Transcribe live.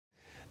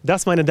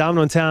Das, meine Damen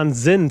und Herren,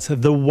 sind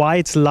The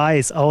White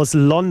Lies aus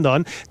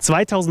London.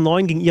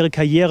 2009 ging ihre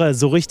Karriere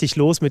so richtig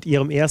los mit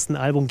ihrem ersten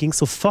Album, ging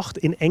sofort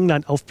in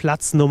England auf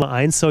Platz Nummer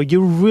 1. So you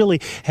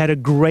really had a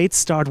great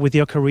start with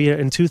your career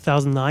in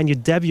 2009. Your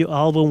debut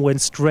album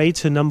went straight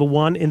to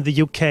 #1 in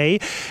the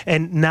UK.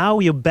 And now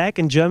you're back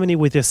in Germany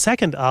with your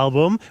second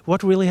album.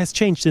 What really has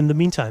changed in the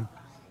meantime?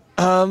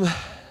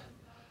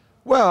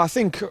 Well, I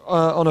think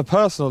on a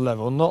personal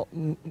level,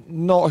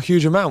 not a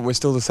huge amount. We're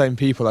still the same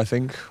people. I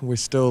think we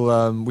still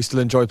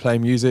enjoy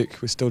playing music.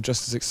 We're still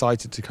just as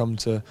excited to come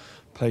to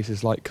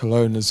places like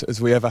Cologne as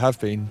we ever have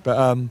been.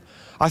 But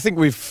I think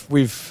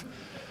we've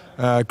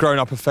grown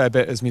up a fair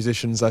bit as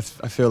musicians. I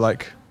feel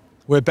like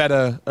we're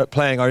better at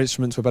playing our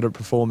instruments. We're better at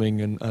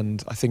performing,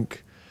 and I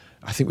think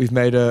we've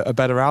made a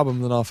better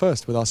album than our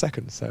first with our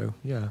second. So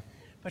yeah.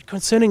 But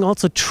concerning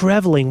also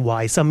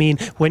traveling-wise, I mean,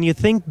 when you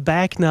think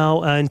back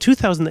now, in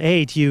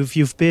 2008,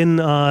 you've been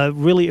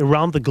really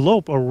around the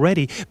globe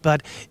already.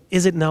 But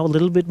is it now a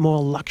little bit more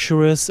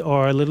luxurious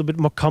or a little bit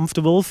more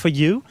comfortable for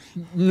you?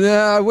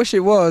 No, I wish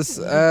it was.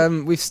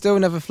 We've still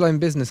never flown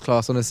business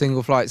class on a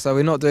single flight, so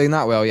we're not doing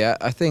that well yet.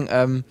 I think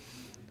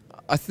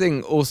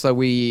also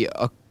we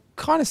are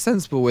kind of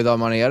sensible with our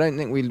money. I don't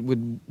think we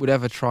would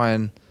ever try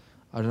and,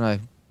 I don't know,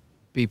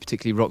 be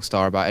particularly rock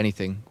star about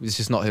anything. It's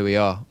just not who we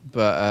are.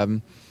 But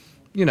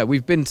you know,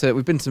 we've been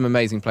to some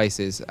amazing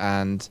places,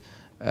 and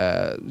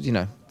you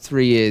know,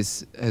 3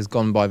 years has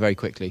gone by very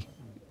quickly,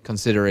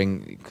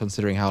 considering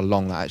how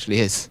long that actually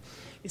is.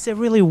 Is there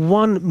really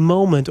one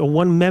moment or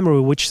one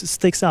memory which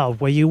sticks out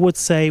where you would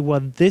say,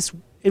 well,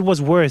 it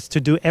was worth to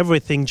do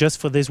everything just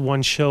for this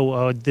one show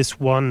or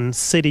this one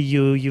city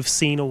you've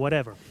seen or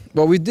whatever?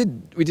 Well, we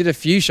did a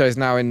few shows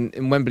now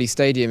in Wembley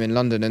Stadium in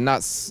London, and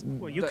that's...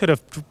 Well, you could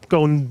have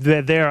gone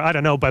there, I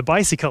don't know, by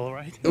bicycle,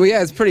 right? Well,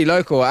 yeah, it's pretty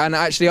local. And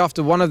actually,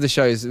 after one of the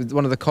shows,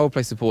 one of the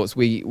Coldplay supports,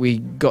 we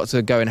got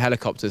to go in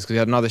helicopters because we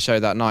had another show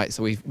that night.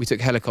 So we took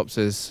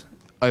helicopters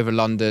over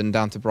London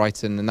down to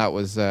Brighton, and that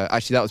was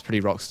actually that was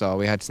pretty rock star.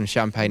 We had some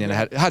champagne in a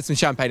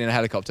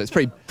helicopter. It's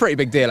pretty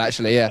big deal,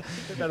 actually. Yeah,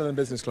 better than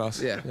business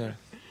class. Yeah.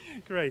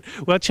 Great.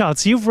 Well,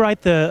 Charles, you've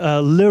write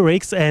the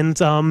lyrics, and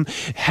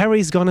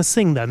Harry's gonna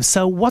sing them.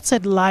 So what's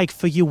it like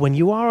for you when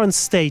you are on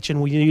stage and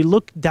when you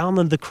look down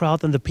on the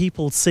crowd and the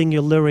people sing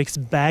your lyrics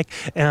back,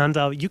 and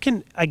you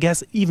can, I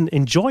guess, even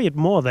enjoy it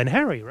more than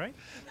Harry, right?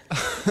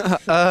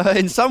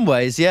 In some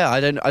ways, yeah. I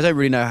don't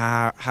really know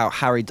how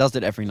Harry does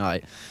it every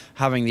night,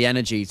 having the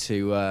energy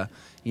to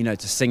you know,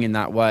 to sing in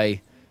that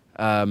way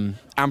and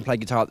play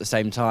guitar at the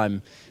same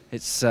time.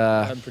 It's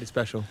pretty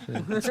special.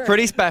 Yeah. It's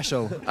pretty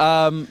special.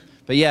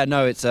 But yeah,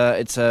 no, it's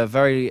a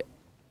very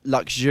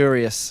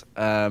luxurious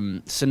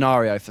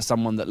scenario for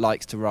someone that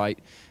likes to write,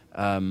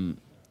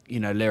 you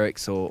know,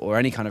 lyrics or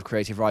any kind of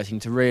creative writing,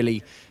 to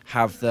really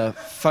have the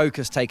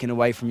focus taken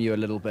away from you a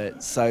little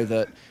bit, so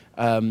that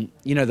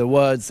you know, the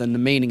words and the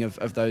meaning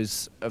of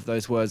those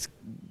words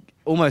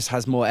almost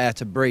has more air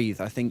to breathe.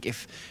 I think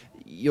if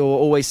you're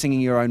always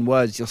singing your own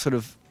words, you're sort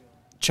of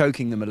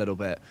choking them a little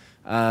bit.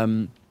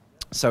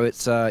 So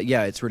it's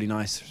yeah, it's really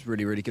nice. It's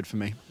really good for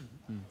me.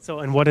 So,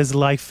 and what is it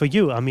like for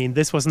you? I mean,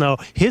 this was now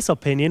his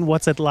opinion.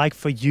 What's it like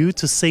for you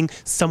to sing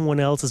someone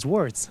else's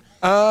words?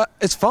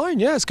 It's fine,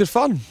 yeah, it's good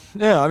fun.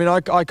 Yeah, I mean,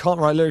 I can't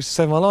write lyrics to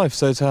save my life,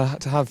 so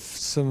to have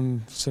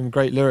some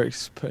great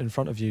lyrics put in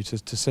front of you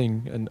to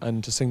sing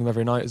and to sing them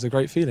every night is a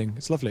great feeling.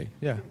 It's lovely,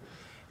 yeah.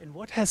 And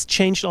what has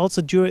changed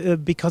also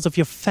because of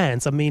your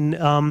fans? I mean,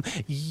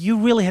 you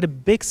really had a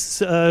big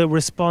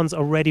response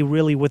already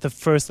really with the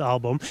first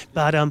album,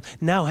 but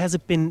now has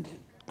it been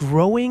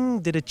growing?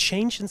 Did it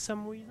change in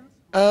some reason?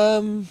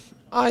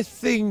 I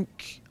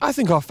think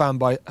our fan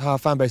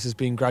base has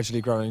been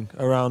gradually growing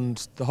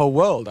around the whole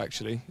world,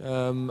 actually,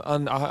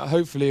 and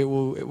hopefully it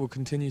will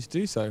continue to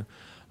do so.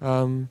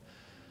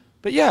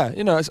 But yeah,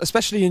 you know,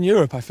 especially in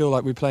Europe, I feel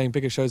like we're playing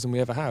bigger shows than we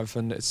ever have,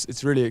 and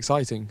it's really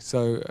exciting.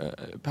 So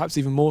perhaps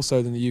even more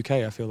so than the UK,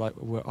 I feel like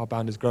our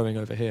band is growing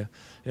over here.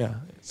 Yeah,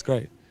 it's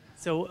great.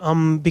 So,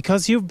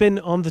 because you've been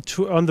on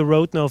the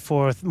road now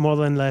for more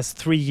than last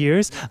 3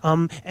 years,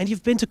 and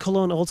you've been to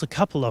Cologne also a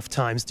couple of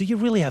times, do you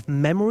really have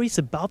memories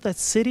about that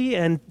city,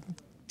 and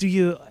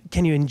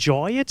can you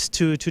enjoy it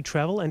to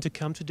travel and to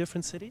come to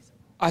different cities?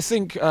 I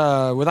think,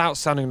 without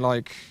sounding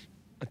like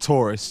a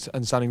tourist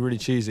and sounding really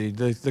cheesy,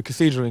 the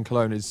cathedral in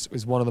Cologne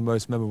is one of the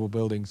most memorable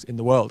buildings in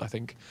the world, I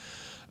think.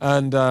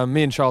 And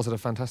me and Charles had a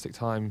fantastic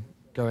time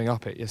going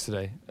up it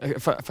yesterday. A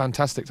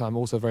fantastic time,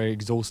 also a very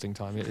exhausting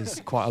time. It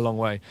is quite a long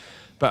way,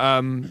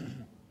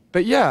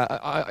 but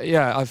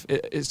yeah,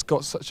 it's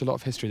got such a lot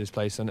of history, this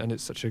place, and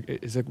it's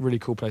a really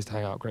cool place to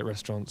hang out. Great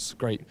restaurants,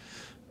 great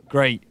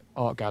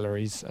art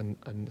galleries,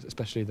 and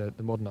especially the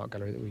modern art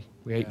gallery that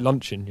we ate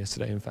lunch in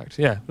yesterday. In fact,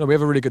 yeah, no, we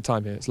have a really good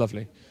time here. It's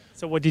lovely.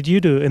 So what did you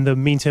do in the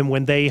meantime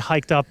when they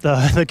hiked up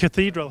the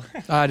cathedral?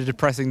 I had a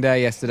depressing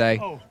day yesterday.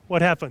 Oh,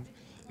 what happened?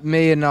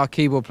 Me and our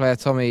keyboard player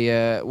Tommy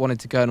wanted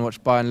to go and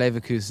watch Bayern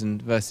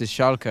Leverkusen versus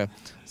Schalke.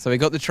 So we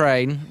got the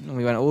train and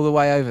we went all the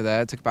way over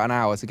there. It took about an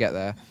hour to get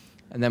there.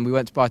 And then we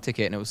went to buy a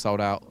ticket and it was sold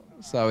out.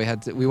 So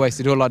we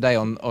wasted all our day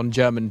on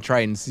German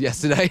trains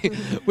yesterday,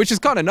 which was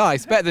kind of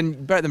nice, better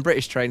than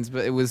British trains,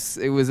 but it was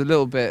a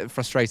little bit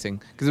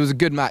frustrating because it was a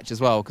good match as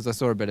well because I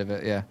saw a bit of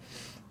it. Yeah.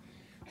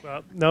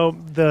 Well, no,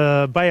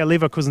 the Bayer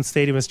Leverkusen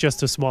stadium is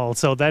just too small,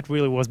 so that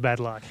really was bad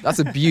luck. That's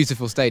a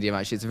beautiful stadium,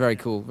 actually. It's a very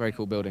cool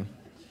building.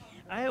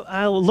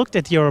 I looked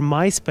at your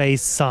MySpace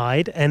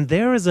site, and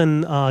there is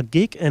a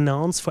gig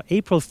announced for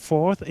April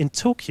 4th in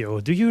Tokyo.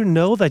 Do you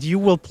know that you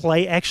will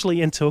play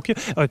actually in Tokyo?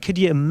 Or could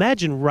you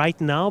imagine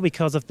right now,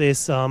 because of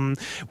this,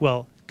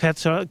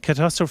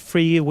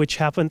 catastrophe which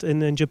happened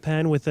in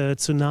Japan with the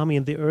tsunami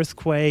and the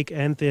earthquake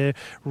and the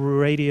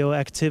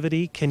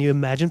radioactivity, can you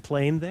imagine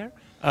playing there?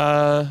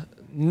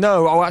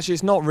 No, actually,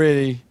 it's not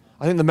really.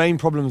 I think the main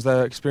problems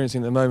they're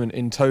experiencing at the moment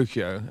in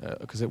Tokyo,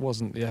 because it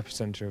wasn't the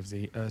epicenter of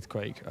the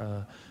earthquake,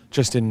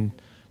 just in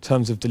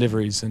terms of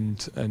deliveries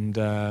and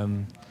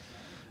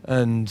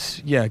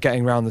yeah,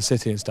 getting around the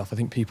city and stuff. I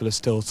think people are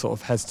still sort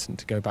of hesitant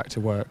to go back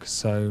to work.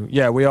 So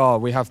yeah,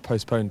 we have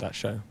postponed that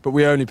show, but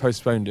we only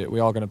postponed it.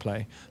 We are going to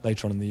play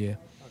later on in the year.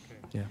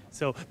 Yeah.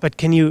 So, but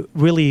can you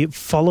really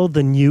follow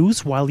the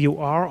news while you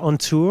are on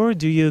tour?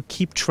 Do you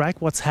keep track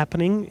what's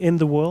happening in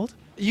the world?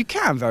 You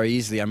can very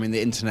easily. I mean,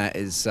 the internet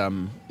is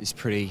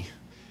pretty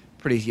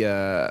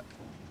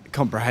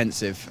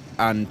comprehensive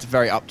and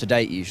very up to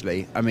date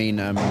usually. I mean,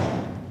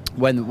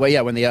 when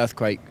the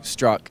earthquake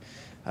struck,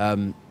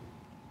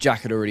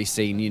 Jack had already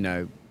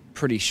seen,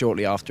 pretty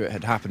shortly after it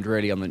had happened.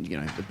 Really, on the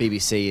the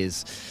BBC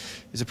is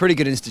a pretty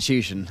good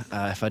institution,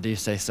 if I do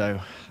say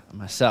so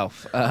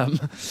myself.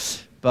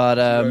 But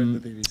the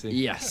BBC.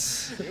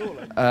 yes,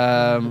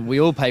 we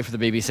all pay for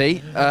the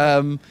BBC.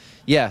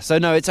 Yeah, so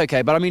no, it's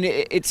okay. But I mean,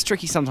 it's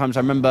tricky sometimes.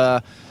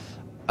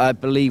 I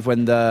believe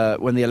when the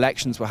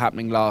elections were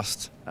happening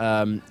last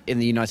in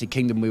the United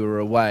Kingdom, we were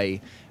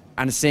away,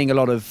 and seeing a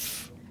lot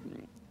of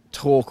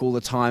talk all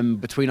the time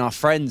between our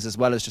friends as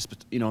well as just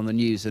on the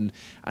news, and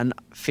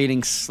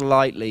feeling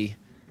slightly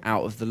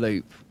out of the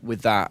loop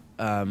with that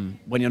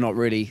when you're not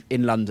really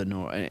in London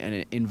or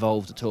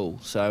involved at all.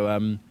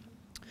 So,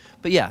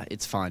 but yeah,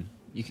 it's fine.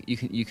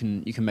 You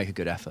can make a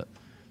good effort.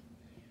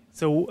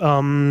 So,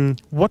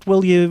 what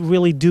will you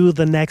really do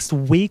the next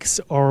weeks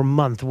or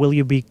month? Will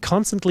you be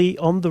constantly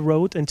on the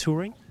road and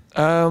touring?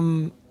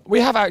 We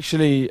have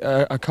actually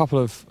a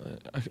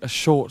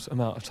short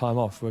amount of time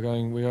off. We're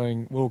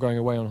all going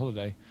away on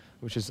holiday,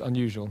 which is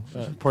unusual.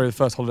 Probably the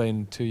first holiday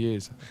in 2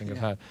 years I think I've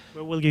had.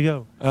 Where will you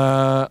go?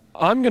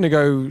 I'm going to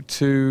go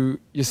to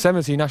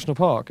Yosemite National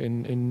Park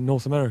in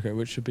North America,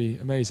 which should be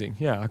amazing.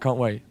 Yeah, I can't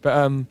wait.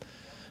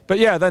 But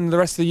yeah, then the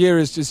rest of the year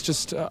is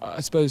just I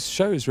suppose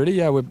shows really.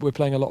 Yeah, we're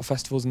playing a lot of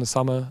festivals in the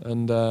summer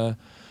and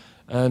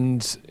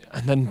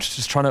then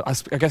just trying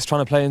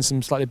to play in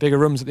some slightly bigger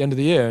rooms at the end of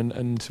the year,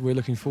 and we're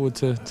looking forward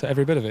to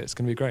every bit of it. It's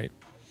going to be great.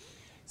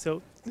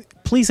 So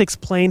please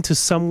explain to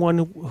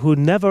someone who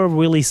never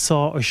really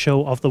saw a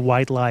show of the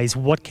White Lies,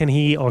 what can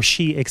he or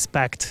she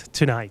expect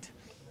tonight?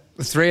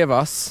 The three of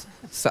us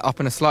set up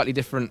in a slightly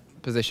different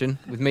position,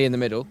 with me in the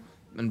middle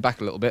and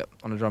back a little bit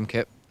on a drum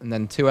kit, and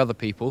then two other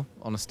people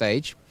on a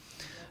stage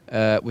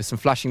with some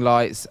flashing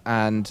lights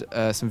and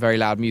some very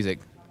loud music,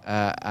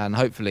 and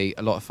hopefully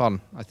a lot of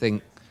fun. I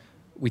think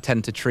we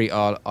tend to treat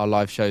our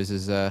live shows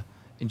as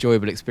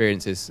enjoyable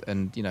experiences,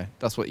 and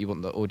that's what you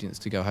want the audience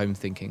to go home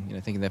thinking,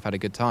 thinking they've had a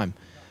good time.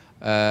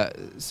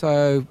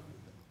 So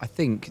I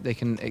think they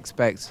can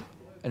expect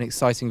an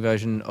exciting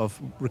version of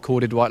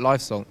recorded White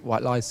Lies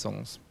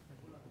songs.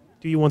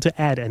 Do you want to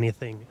add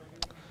anything?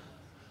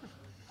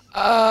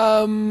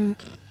 No.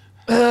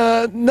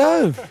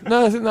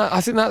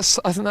 I think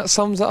that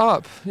sums it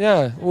up.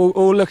 Yeah,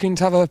 all looking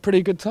to have a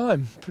pretty good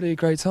time, pretty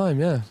great time.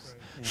 Yeah.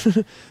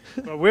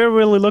 Well, we're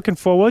really looking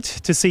forward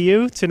to see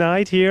you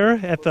tonight here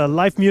at the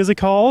Live Music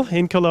Hall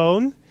in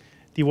Cologne,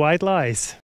 the White Lies.